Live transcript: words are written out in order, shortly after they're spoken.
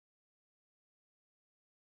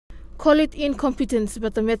call it incompetence,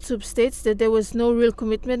 but the Metsup states that there was no real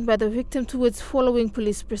commitment by the victim towards following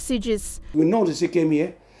police procedures. We know that she came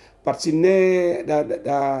here, but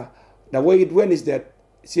the way it went is that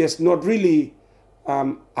she has not really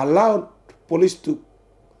allowed police to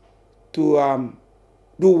do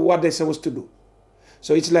what they're supposed to do.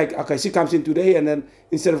 So it's like, okay, she comes in today, and then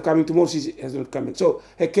instead of coming tomorrow, she has not come in. So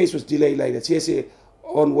her case was delayed like that. She has her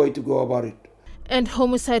own way to go about it. And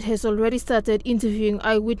Homicide has already started interviewing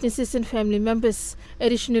eyewitnesses and family members,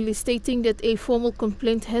 additionally stating that a formal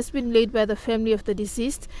complaint has been laid by the family of the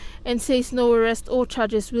deceased and says no arrest or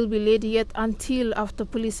charges will be laid yet until after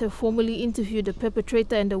police have formally interviewed the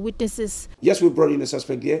perpetrator and the witnesses. Yes, we brought in a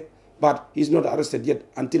suspect here, but he's not arrested yet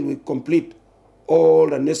until we complete all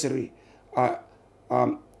the necessary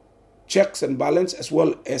checks and balance, as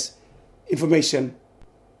well as information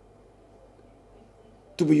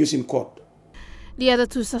to be used in court. The other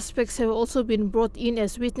two suspects have also been brought in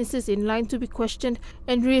as witnesses in line to be questioned,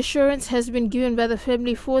 and reassurance has been given by the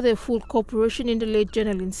family for their full cooperation in the late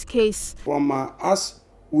Jenelyn's case. From us,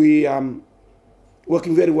 we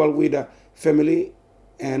working very well with the family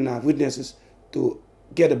and witnesses to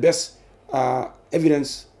get the best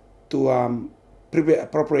evidence to prepare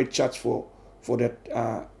appropriate charge for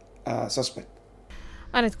that suspect.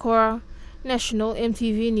 Anet Kora, National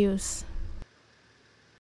EMTV News.